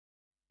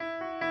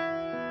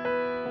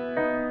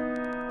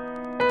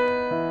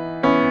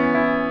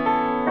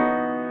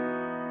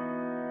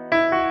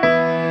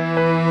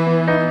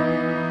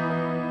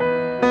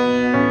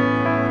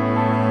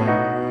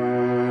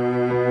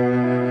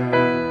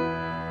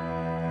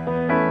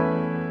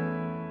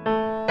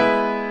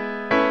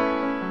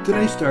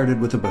Today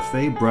started with a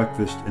buffet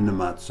breakfast in the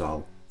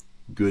matsal.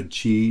 Good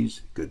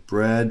cheese, good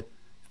bread,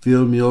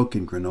 field milk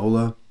and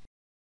granola.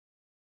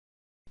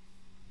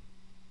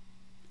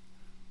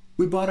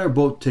 We bought our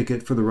boat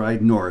ticket for the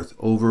ride north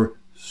over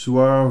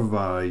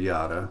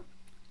Teusajaure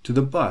to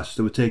the bus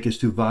that would take us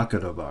to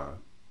Vakadavara.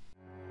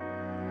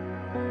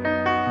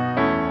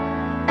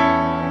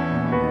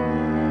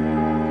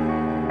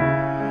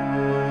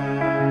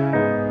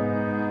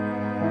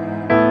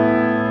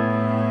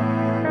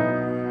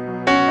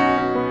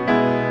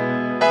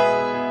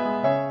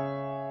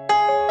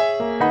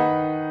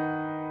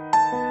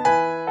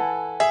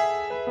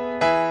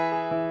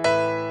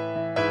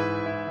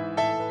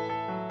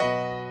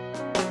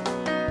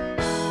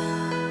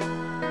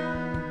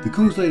 The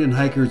Kungsleden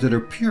hikers that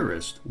are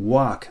purists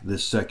walk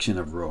this section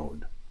of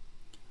road.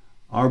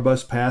 Our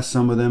bus passed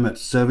some of them at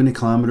 70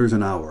 kilometers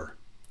an hour.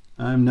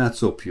 I'm not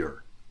so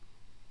pure.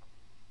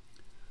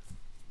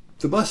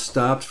 The bus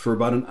stopped for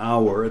about an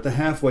hour at the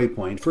halfway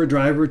point for a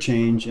driver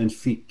change and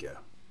fika.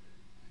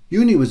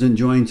 Uni was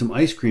enjoying some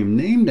ice cream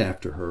named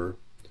after her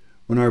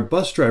when our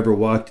bus driver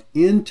walked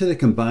into the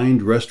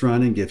combined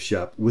restaurant and gift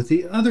shop with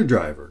the other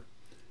driver.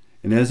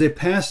 And as they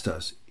passed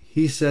us,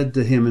 he said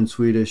to him in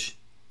Swedish,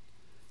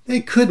 "They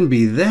couldn't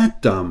be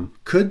that dumb,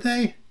 could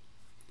they?"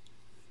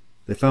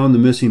 They found the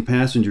missing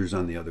passengers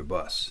on the other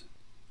bus.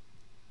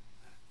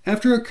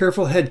 After a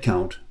careful head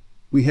count,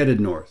 we headed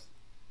north.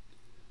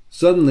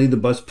 Suddenly, the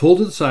bus pulled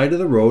to the side of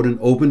the road and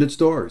opened its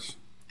doors.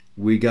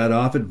 We got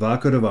off at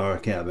Vakadavara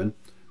cabin,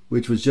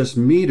 which was just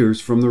meters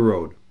from the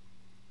road.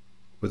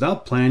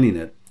 Without planning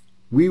it,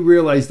 we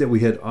realized that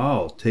we had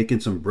all taken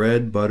some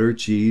bread, butter,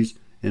 cheese,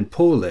 and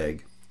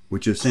pålägg,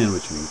 which is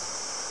sandwich meat,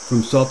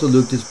 from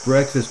Saltoluokta's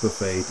breakfast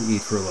buffet to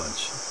eat for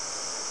lunch.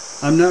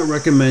 I'm not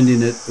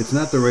recommending it, it's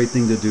not the right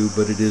thing to do,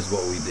 but it is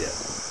what we did.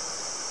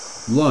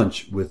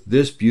 Lunch with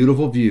this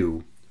beautiful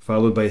view,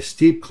 followed by a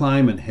steep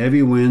climb and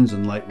heavy winds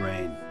and light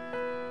rain.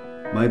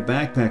 My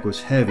backpack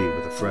was heavy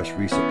with a fresh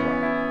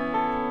resupply.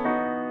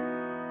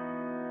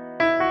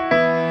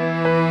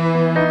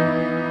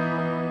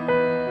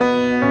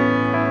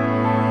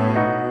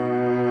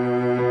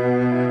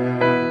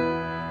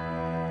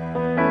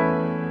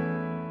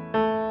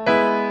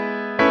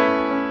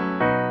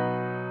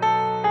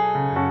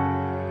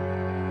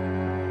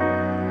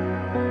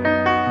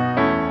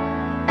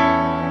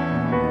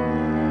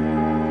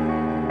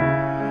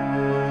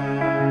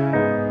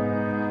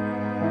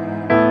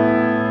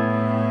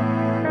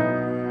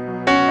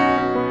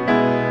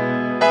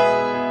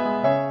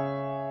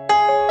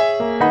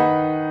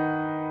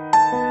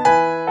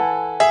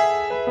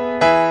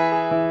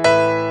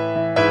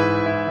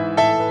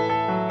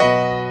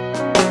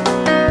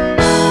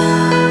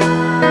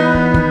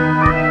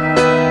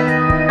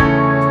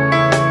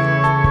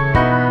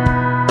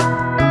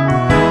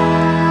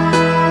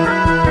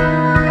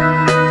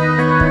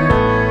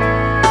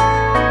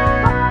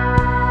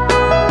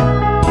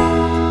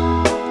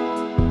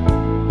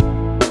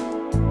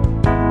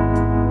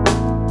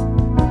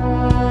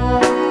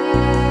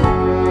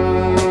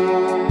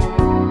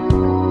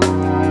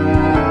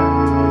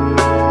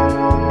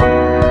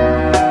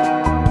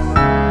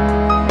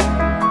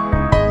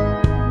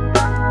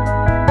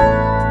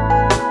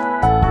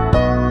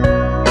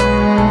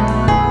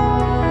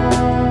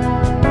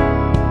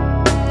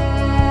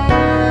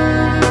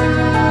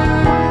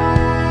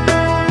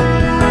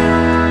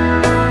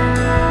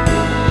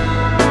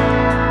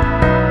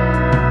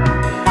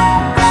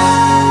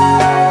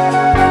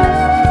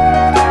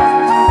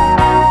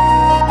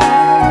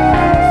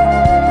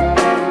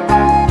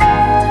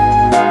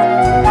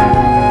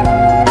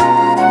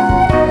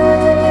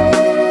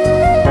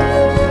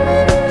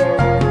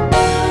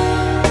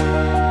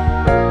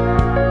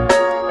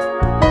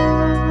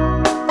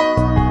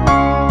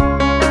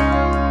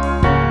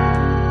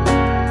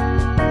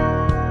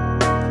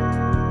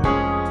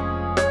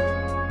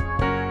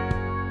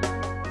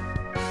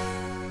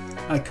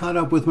 I caught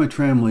up with my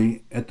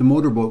tramily at the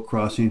motorboat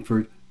crossing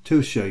for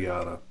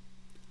Teusajaure.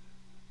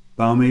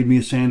 Bao made me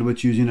a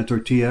sandwich using a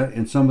tortilla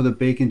and some of the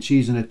bacon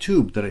cheese in a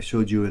tube that I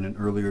showed you in an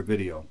earlier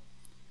video.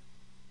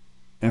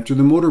 After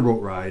the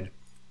motorboat ride,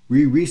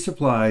 we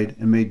resupplied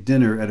and made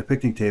dinner at a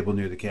picnic table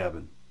near the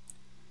cabin.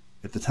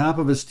 At the top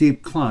of a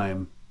steep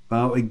climb,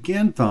 Bao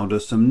again found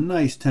us some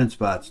nice tent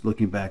spots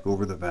looking back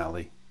over the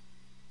valley.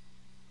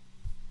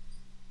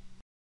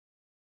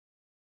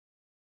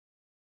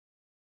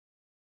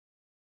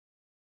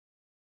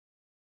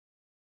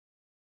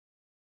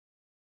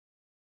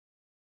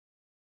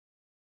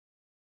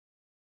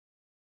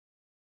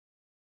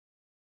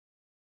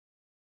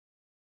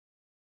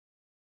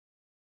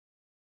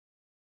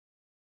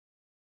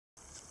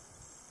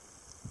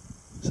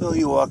 So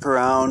you walk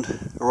around,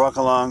 or walk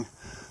along,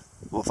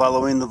 while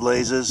following the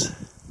blazes.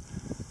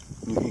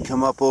 You can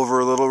come up over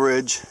a little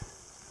ridge.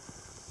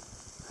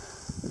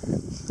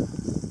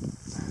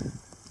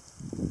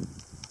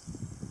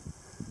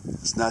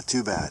 It's not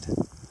too bad.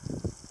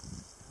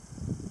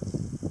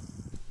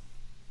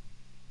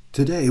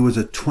 Today was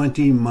a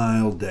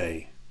 20-mile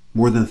day,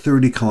 more than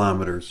 30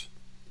 kilometers.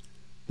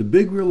 The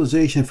big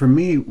realization for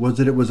me was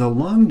that it was a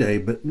long day,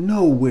 but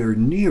nowhere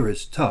near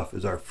as tough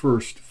as our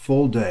first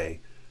full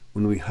day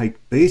when we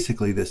hiked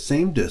basically the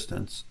same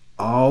distance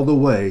all the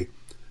way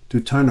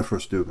to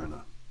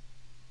Teusajaure.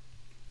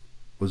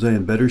 Was I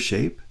in better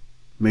shape?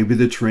 Maybe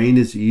the terrain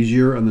is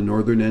easier on the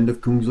northern end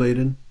of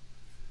Kungsleden?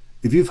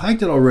 If you've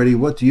hiked it already,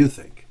 what do you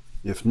think?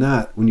 If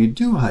not, when you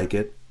do hike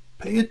it,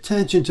 pay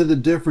attention to the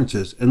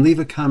differences and leave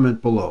a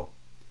comment below.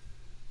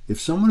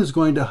 If someone is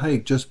going to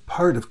hike just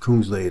part of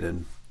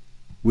Kungsleden,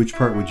 which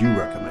part would you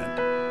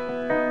recommend?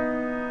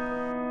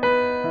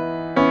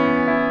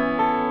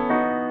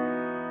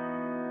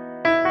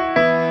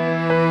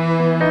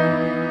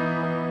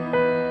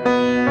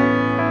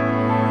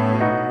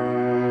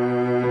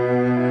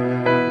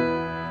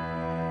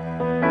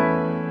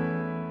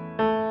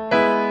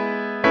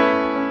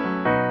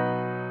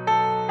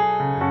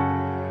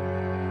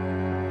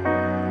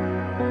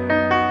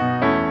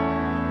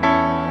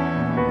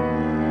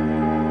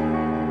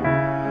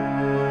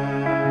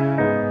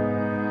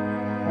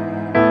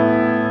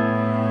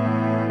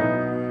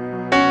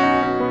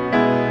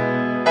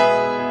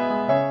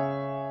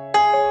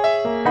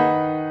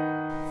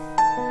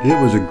 It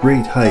was a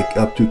great hike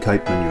up to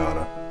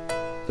Kaitumjaure.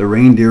 The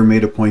reindeer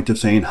made a point of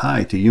saying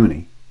hi to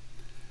Uni.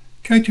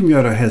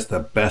 Kaitumjaure has the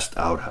best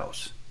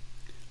outhouse.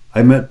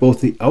 I met both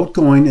the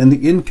outgoing and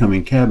the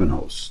incoming cabin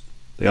hosts.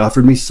 They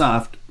offered me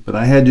soft, but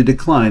I had to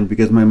decline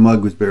because my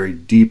mug was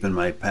buried deep in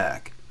my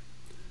pack.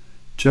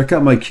 Check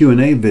out my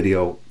Q&A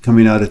video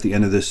coming out at the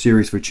end of this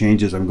series for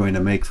changes I'm going to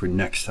make for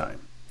next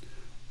time.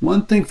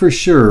 One thing for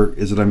sure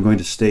is that I'm going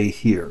to stay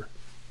here.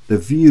 The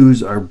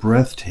views are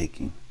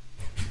breathtaking.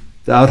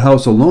 The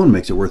outhouse alone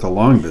makes it worth a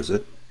long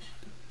visit.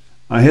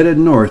 I headed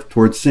north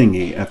towards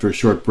Singi after a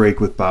short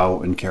break with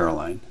Bao and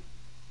Caroline.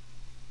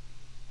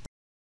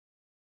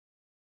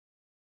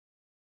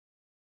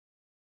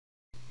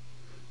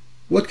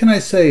 What can I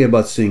say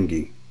about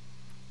Singi?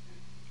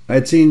 I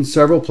had seen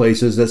several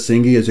places that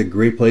Singi is a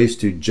great place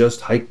to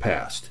just hike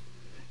past.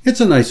 It's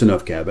a nice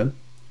enough cabin.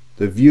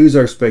 The views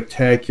are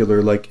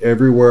spectacular like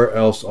everywhere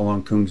else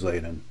along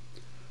Kungsleden.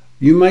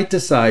 You might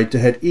decide to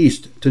head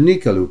east to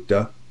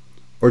Nissonjokk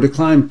or to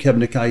climb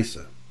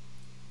Kebnekaise.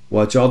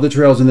 Watch all the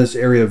trails in this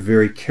area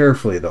very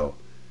carefully though.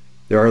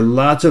 There are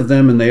lots of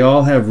them and they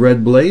all have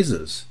red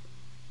blazes.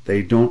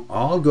 They don't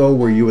all go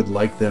where you would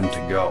like them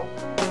to go.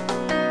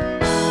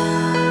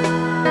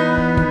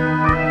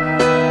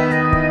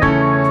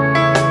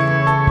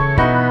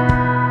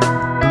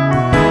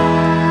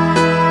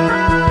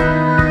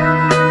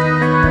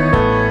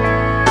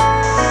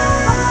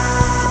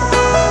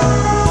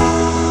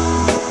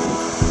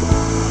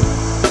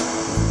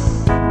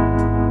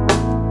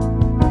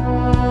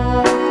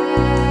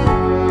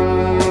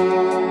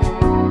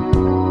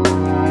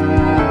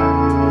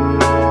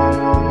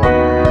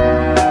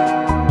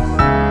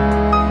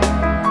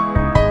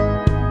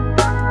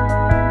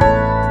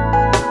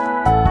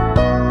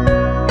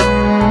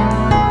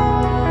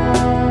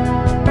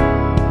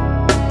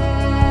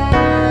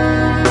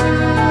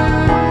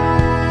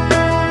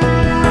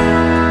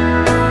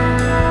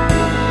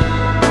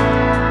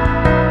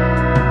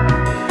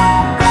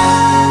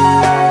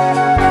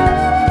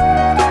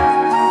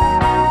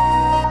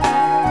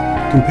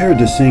 Compared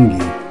to Singi,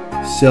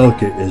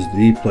 Sälka is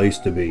the place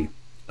to be.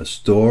 A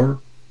store,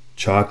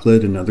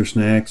 chocolate and other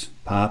snacks,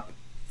 pop,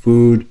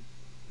 food,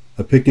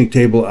 a picnic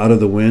table out of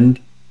the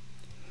wind.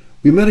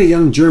 We met a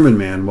young German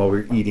man while we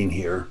were eating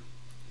here.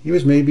 He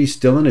was maybe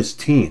still in his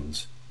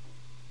teens.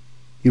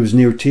 He was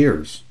near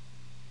tears.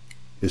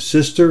 His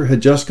sister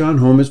had just gone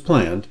home as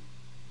planned,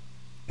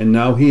 and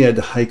now he had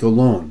to hike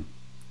alone.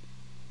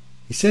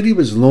 He said he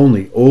was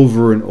lonely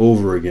over and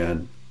over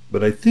again,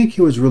 but I think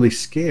he was really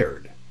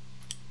scared.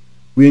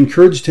 We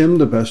encouraged him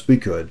the best we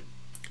could.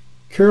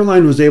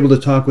 Caroline was able to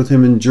talk with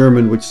him in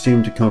German, which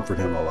seemed to comfort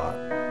him a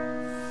lot.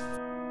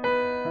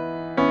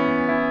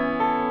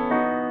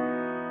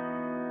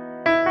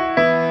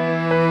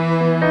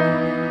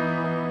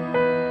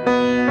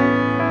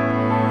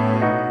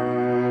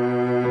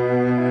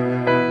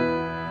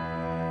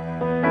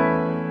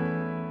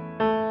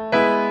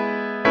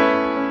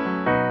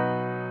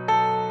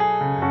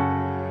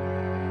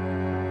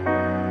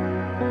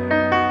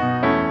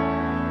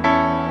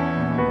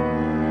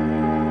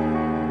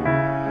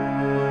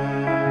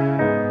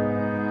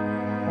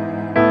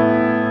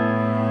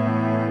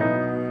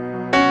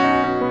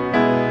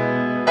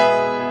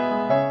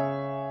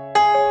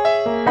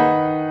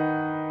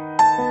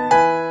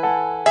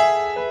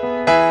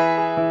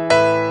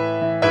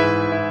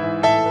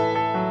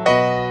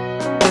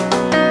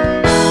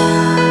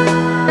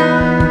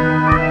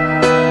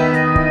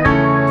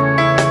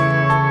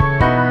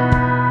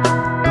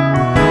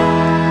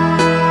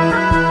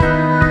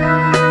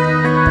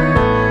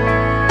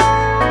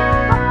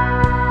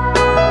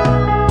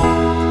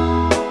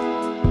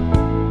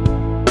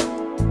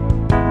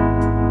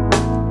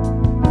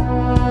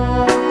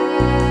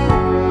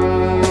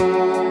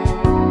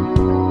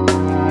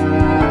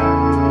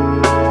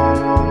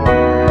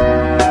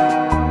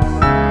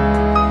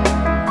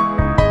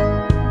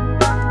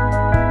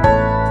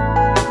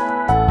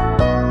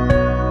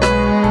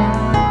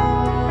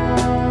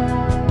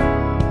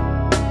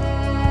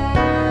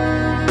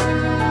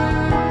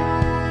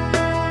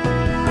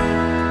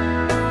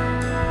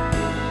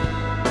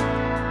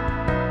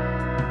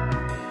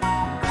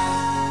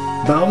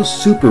 Val's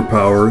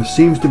superpower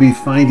seems to be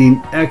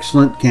finding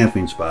excellent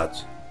camping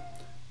spots.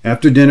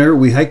 After dinner,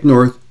 we hiked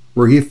north,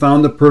 where he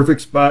found the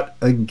perfect spot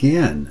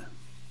again.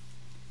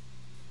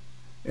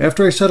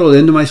 After I settled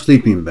into my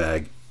sleeping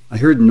bag, I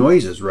heard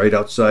noises right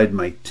outside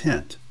my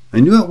tent. I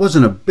knew it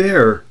wasn't a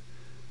bear,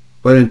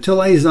 but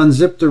until I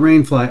unzipped the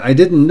rainfly, I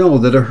didn't know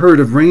that a herd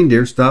of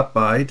reindeer stopped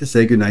by to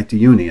say goodnight to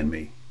Uni and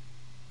me.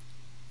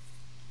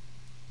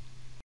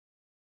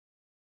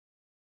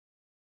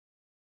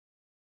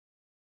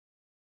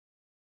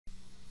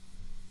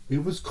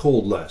 It was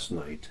cold last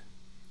night.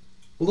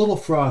 A little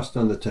frost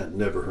on the tent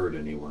never hurt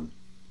anyone.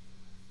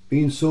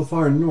 Being so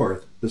far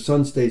north, the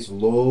sun stays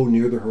low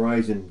near the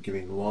horizon,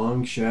 giving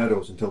long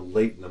shadows until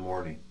late in the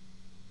morning.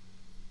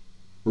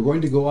 We're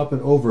going to go up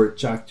and over at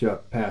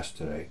Tjäktja Pass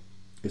today.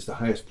 It's the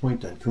highest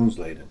point on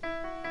Kungsleden.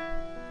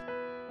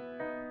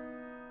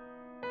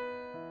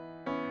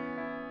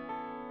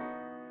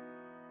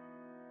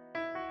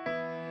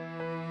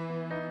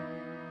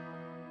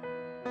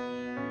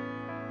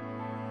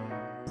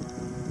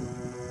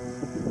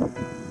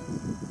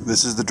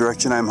 This is the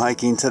direction I'm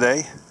hiking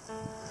today,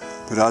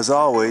 but as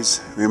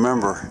always,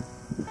 remember,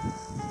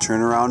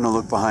 turn around and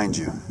look behind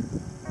you.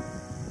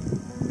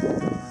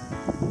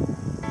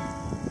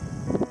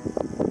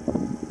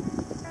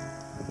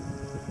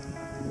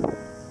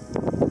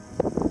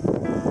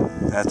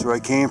 That's where I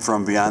came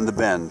from beyond the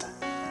bend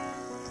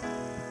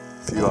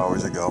a few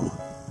hours ago.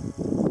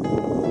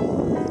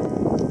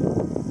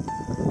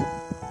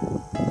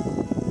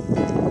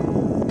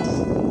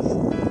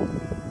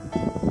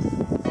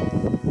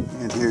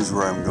 And here's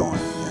where I'm going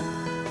again.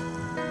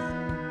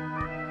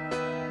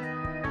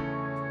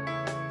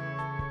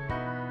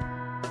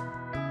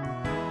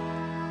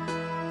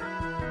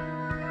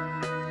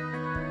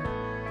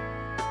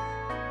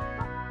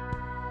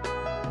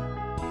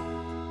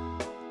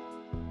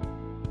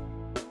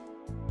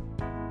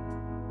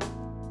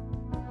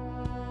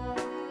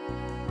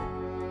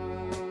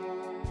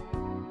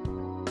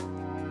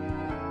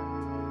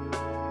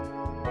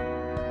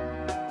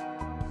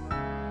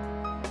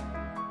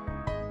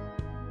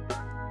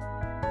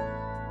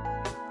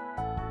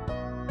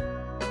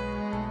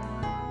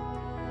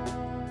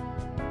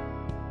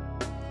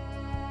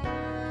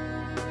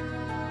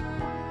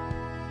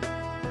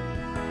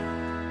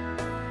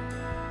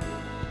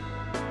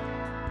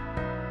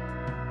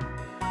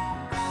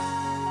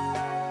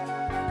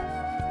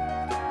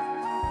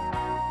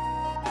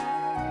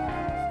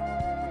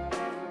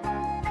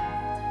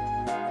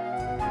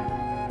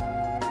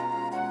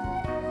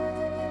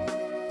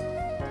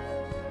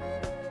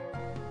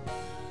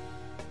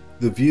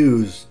 The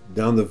views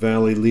down the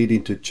valley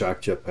leading to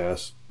Tjäktja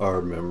Pass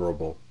are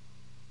memorable,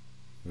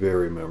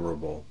 very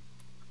memorable.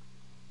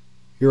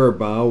 Here are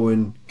Bao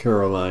and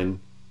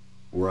Caroline.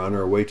 We're on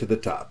our way to the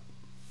top.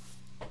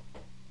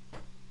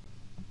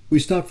 We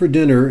stopped for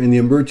dinner in the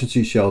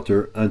emergency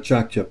shelter on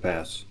Tjäktja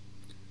Pass.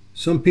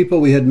 Some people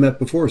we had met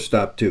before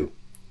stopped too.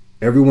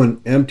 Everyone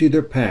emptied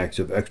their packs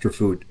of extra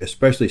food,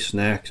 especially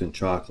snacks and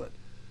chocolate.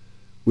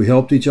 We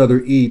helped each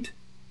other eat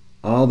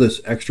all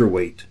this extra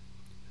weight.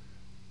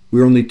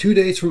 We're only 2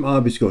 days from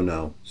Abisko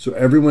now, so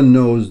everyone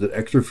knows that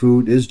extra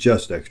food is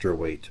just extra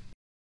weight.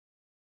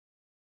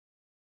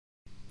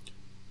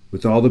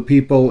 With all the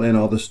people and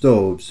all the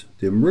stoves,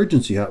 the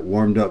emergency hut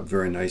warmed up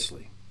very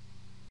nicely.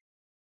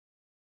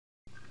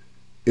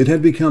 It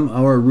had become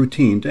our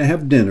routine to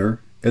have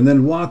dinner and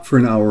then walk for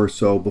an hour or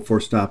so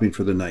before stopping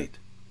for the night.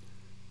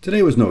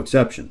 Today was no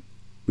exception.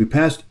 We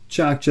passed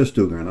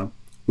Tjäktja,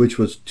 which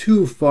was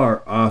too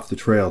far off the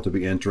trail to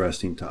be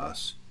interesting to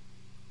us.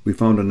 We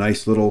found a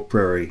nice little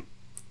prairie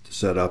to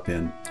set up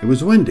in. It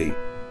was windy,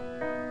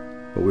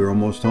 but we were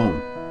almost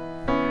home.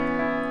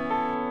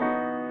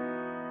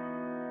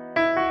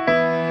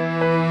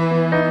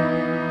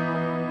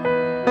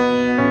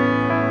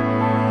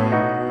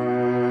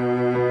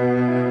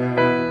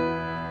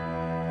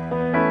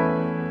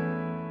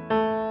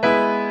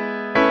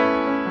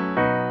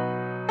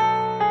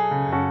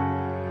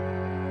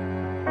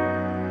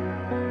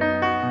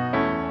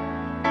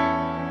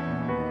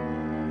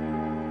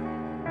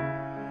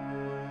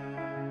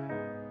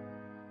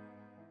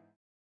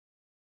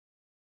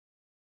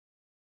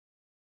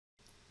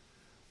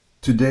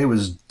 Today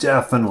was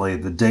definitely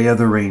the day of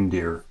the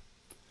reindeer.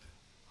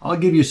 I'll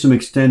give you some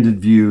extended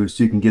views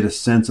so you can get a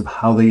sense of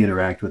how they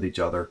interact with each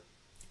other.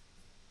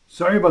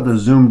 Sorry about the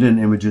zoomed in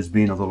images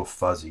being a little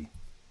fuzzy.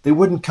 They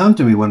wouldn't come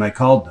to me when I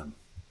called them.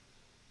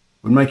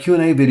 When my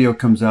Q&A video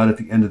comes out at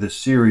the end of this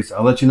series,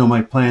 I'll let you know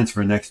my plans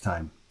for next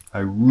time. I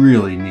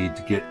really need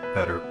to get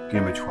better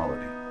image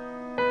quality.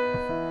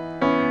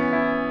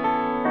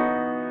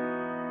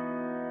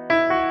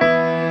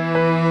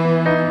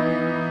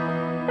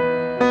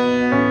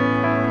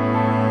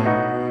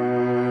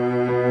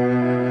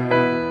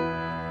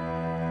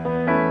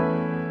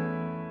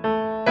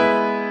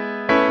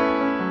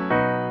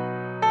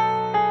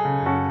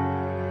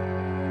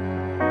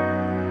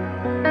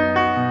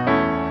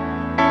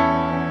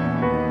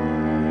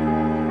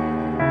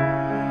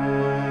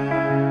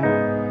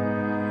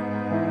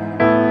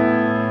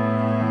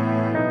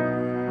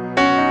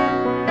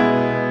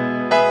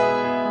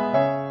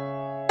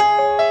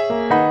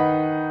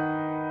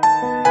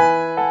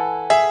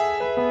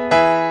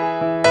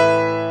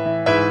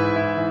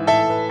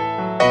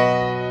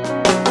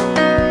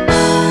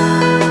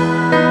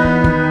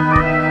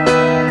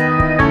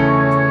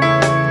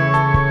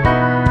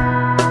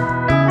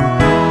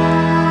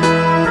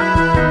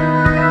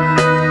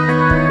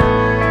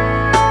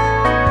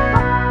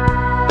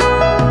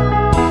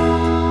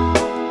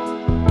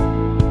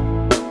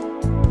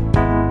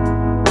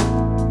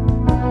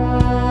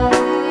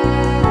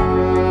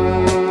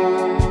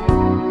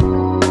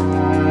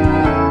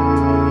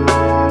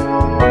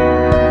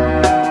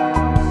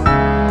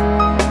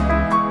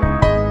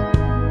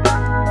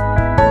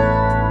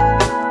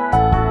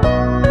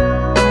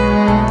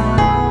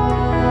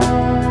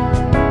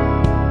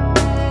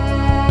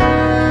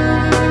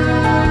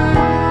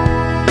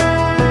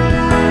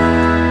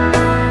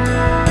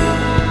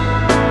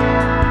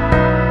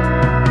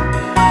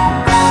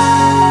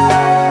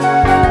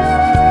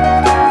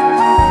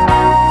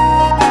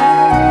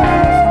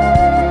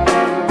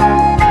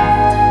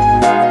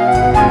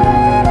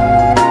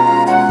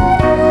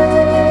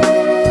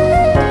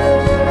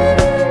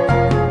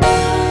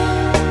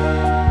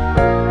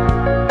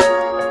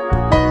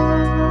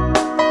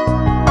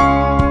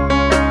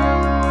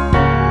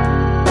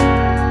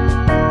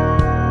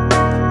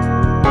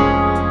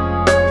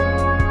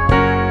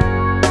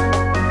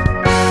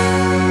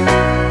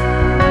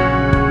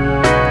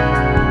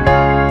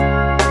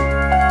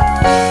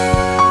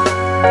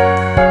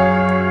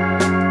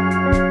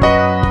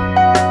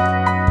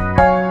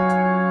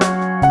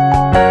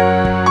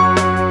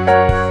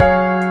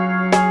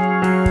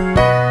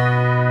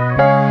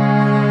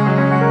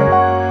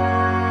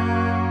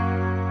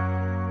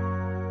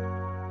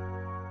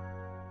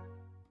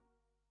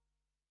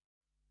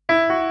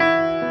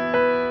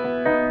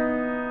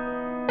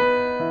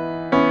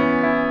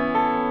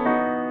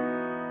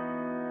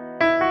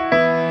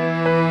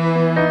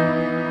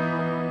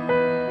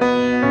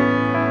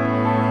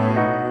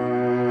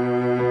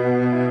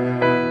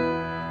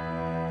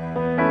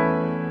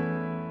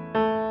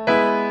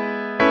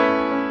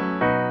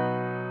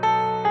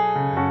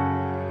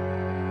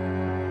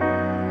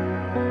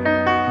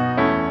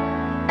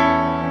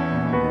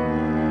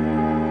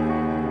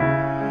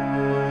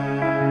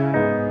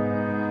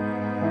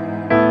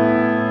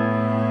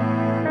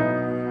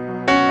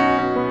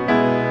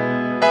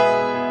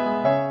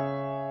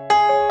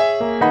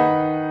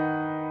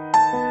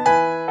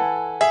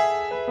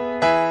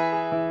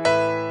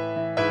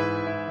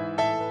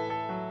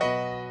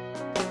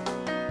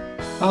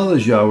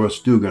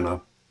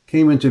 Alesjaure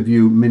came into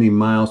view many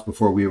miles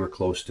before we were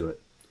close to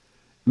it.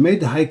 It made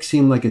the hike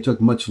seem like it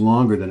took much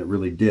longer than it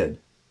really did.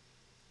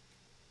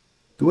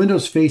 The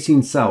windows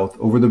facing south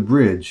over the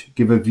bridge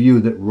give a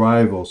view that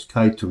rivals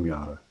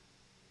Kaitumjaure.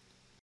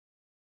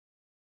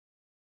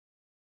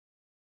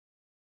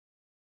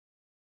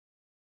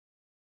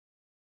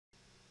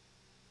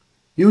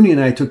 Uni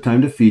and I took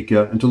time to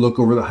fika and to look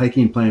over the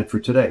hiking plan for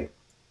today.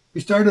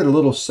 We started a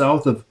little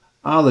south of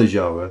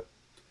Alesjaure,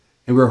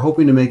 and we were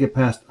hoping to make it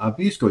past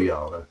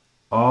Abiskojaure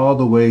all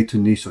the way to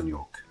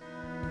Nissonjokk.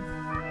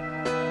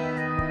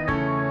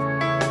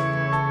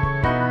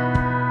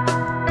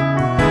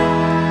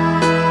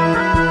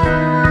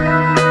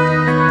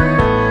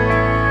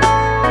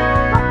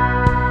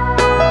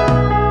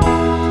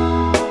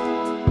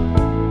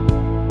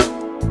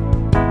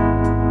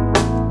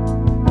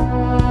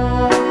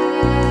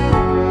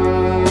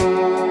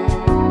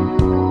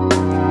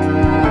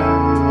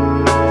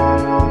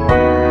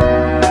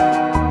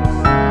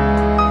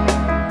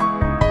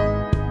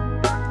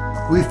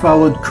 We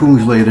followed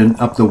Kungsleden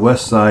up the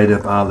west side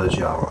of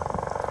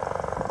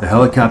Alesjaure. The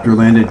helicopter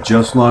landed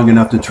just long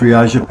enough to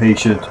triage a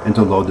patient and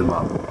to load them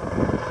up.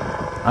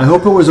 I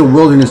hope it was a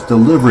wilderness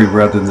delivery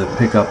rather than the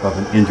pickup of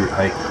an injured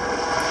hiker.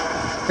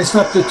 I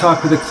stopped to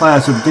talk with a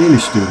class of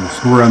Danish students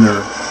who were on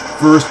their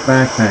first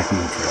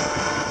backpacking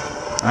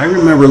trip. I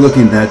remember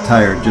looking that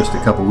tired just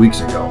a couple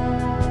weeks ago.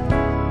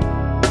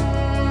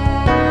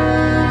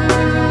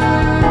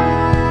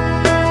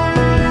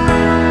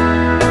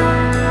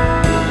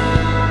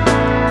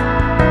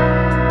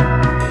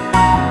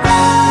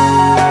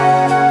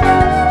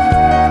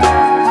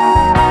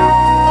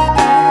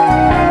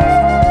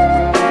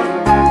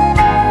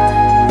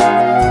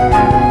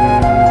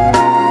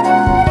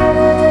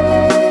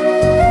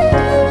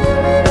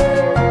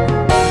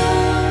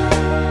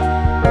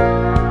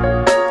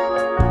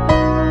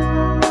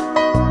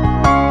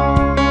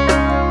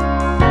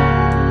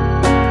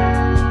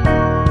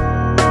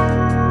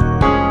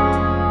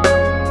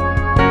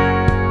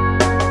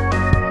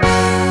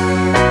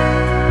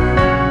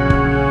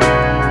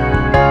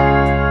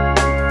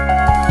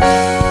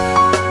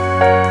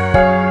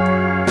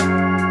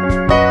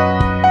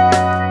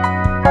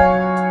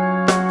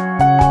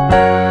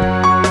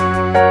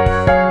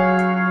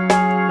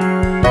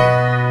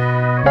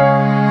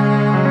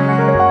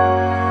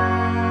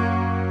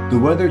 The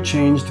weather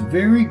changed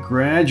very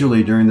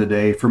gradually during the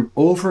day, from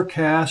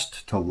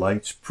overcast to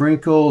light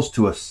sprinkles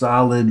to a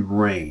solid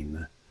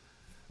rain.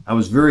 I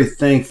was very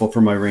thankful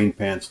for my rain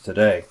pants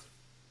today.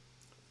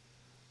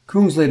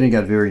 Kungsleden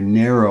got very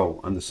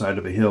narrow on the side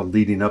of a hill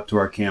leading up to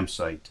our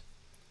campsite.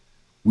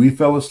 We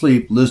fell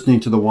asleep listening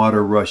to the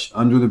water rush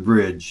under the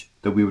bridge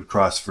that we would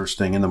cross first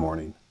thing in the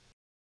morning.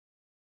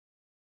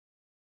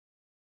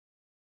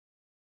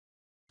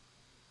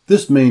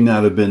 This may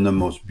not have been the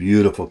most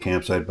beautiful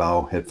campsite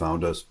Bao had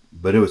found us,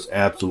 but it was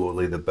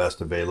absolutely the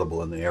best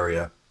available in the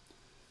area.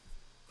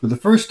 For the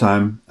first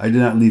time, I did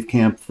not leave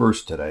camp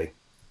first today.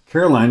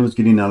 Caroline was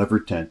getting out of her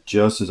tent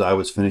just as I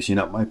was finishing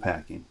up my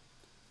packing.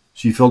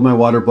 She filled my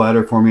water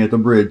bladder for me at the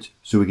bridge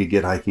so we could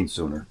get hiking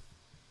sooner.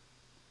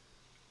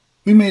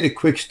 We made a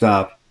quick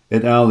stop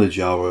at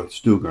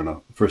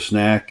Alesjaure for a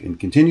snack and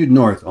continued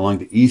north along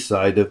the east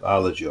side of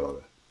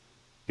Alesjaure.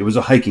 It was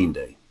a hiking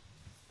day.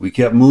 We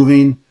kept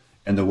moving,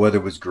 and the weather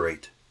was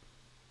great.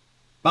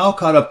 Bao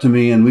caught up to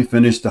me and we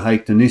finished the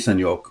hike to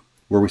Nissonjokk,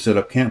 where we set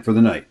up camp for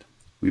the night.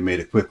 We made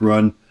a quick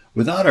run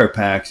without our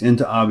packs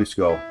into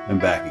Abisko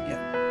and back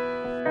again.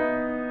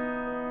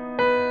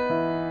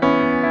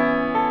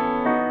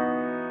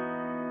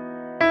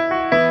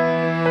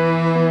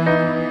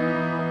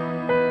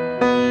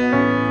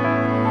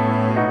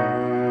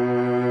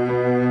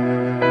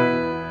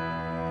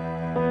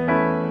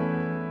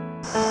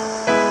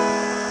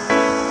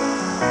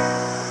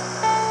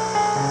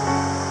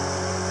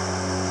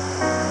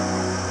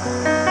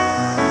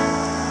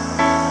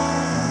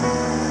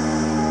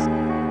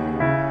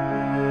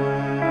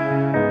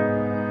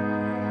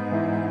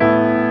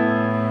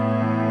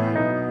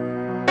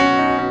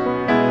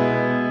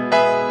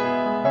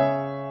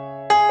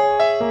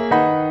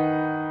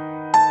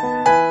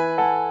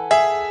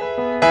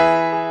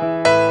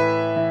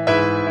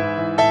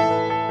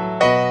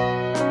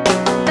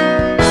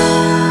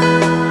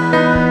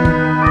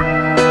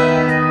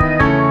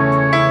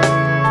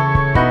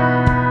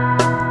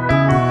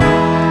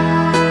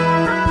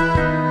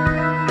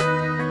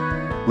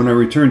 When I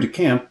returned to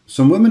camp,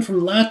 some women from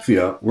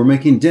Latvia were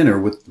making dinner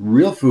with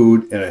real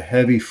food in a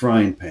heavy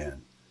frying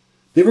pan.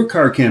 They were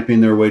car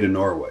camping their way to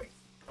Norway.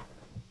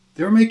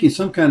 They were making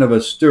some kind of a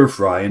stir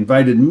fry and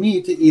invited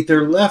me to eat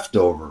their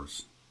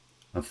leftovers.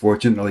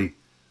 Unfortunately,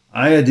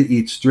 I had to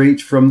eat straight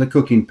from the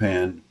cooking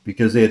pan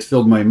because they had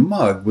filled my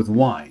mug with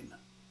wine.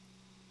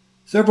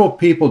 Several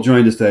people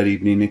joined us that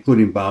evening,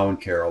 including Bao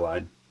and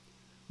Caroline.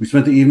 We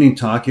spent the evening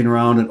talking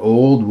around an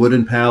old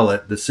wooden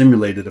pallet that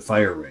simulated a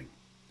fire ring.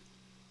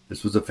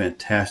 This was a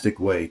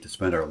fantastic way to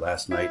spend our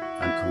last night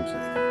on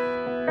Kungsleden.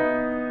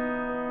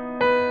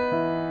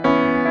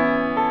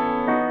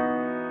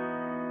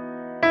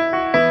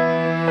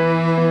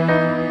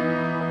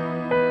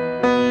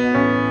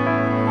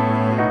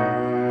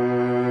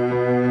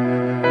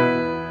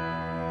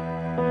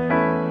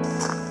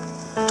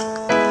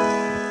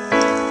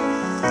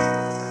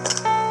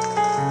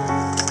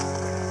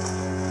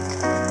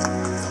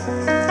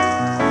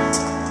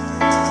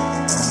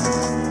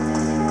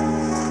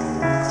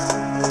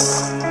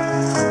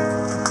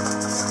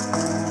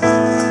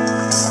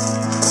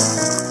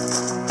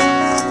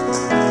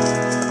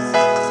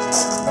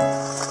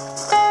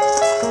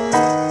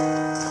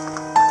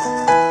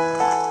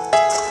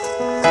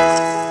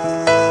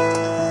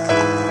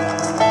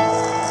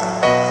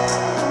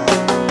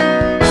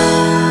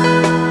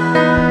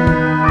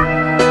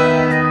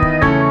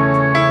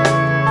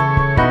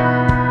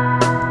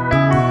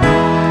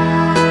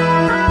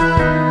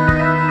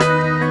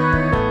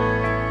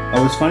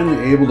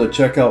 finally able to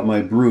check out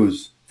my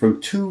bruise from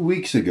 2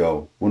 weeks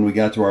ago when we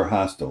got to our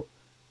hostel.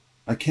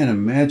 I can't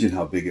imagine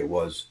how big it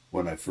was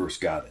when I first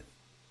got it.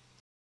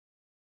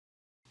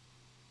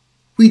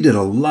 We did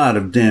a lot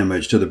of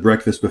damage to the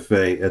breakfast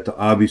buffet at the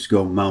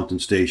Abisko mountain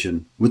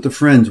station with the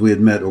friends we had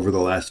met over the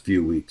last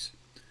few weeks.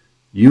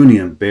 Uni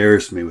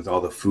embarrassed me with all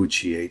the food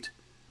she ate.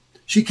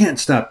 She can't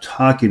stop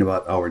talking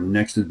about our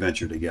next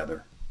adventure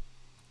together.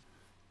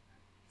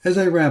 As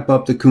I wrap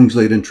up the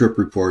Kungsleden trip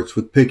reports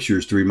with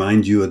pictures to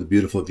remind you of the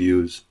beautiful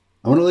views,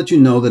 I want to let you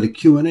know that a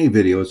Q&A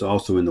video is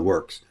also in the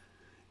works.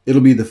 It'll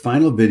be the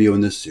final video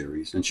in this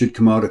series and should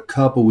come out a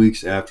couple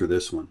weeks after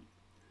this one.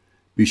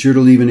 Be sure to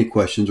leave any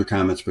questions or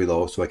comments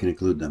below so I can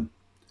include them.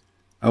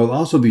 I will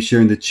also be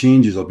sharing the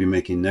changes I'll be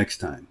making next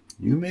time.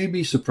 You may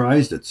be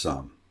surprised at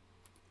some.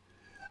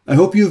 I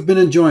hope you've been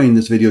enjoying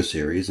this video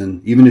series,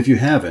 and even if you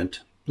haven't,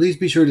 please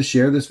be sure to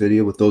share this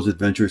video with those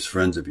adventurous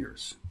friends of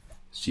yours.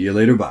 See you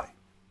later, bye.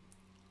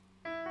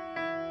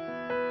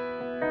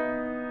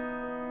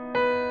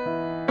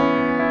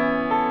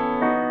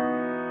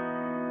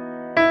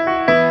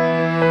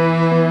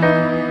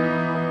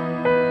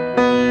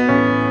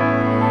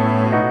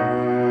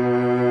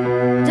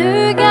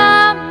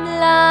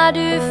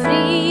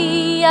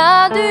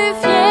 Du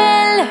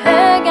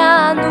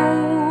fjällhöga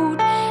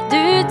nord,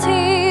 du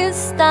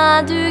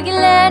tysta, du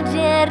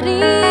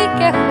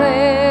glädjerika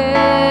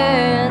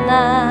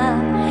sköna.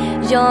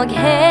 Jag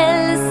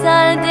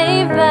hälsar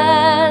dig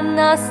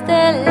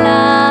värnaste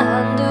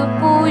land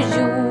upp på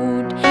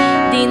jord.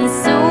 Din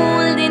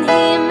sol, din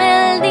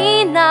himmel,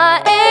 dina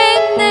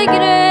ängder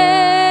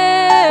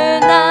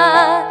gröna.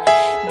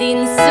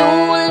 Din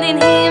sol,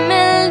 din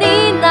himmel,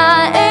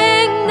 dina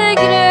ängder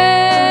gröna.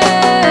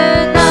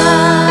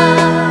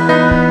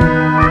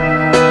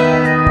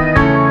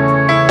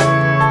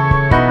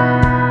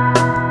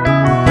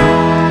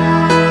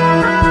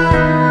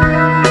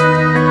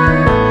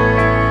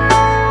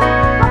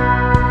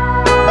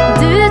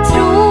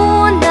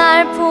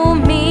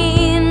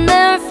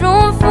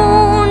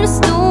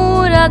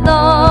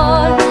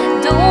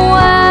 Då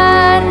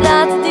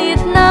att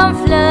ditt namn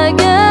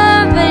flög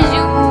över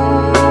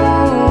jorden.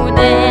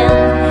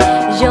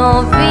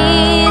 Jag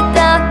vet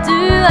att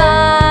du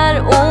är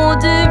och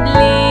du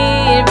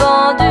blir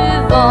vad du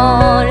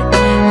var.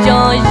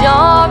 Ja,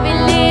 jag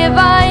vill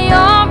leva,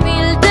 jag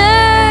vill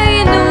dö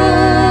i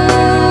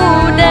Norden.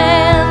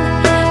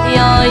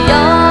 Ja,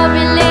 jag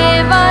vill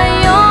leva,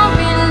 jag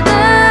vill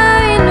dö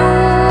i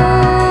Norden.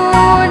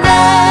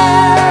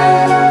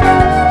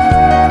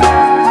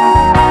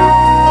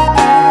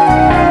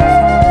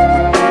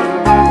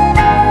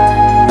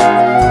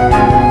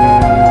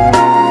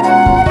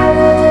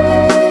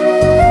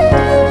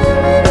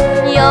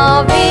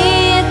 Jag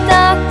vet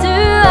att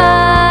du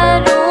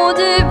är och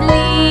du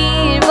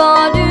blir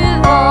vad du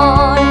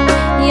var.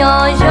 Ja,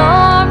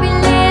 jag vill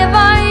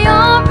leva,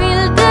 jag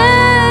vill dö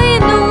i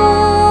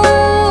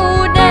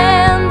Norden.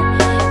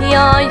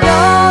 Ja,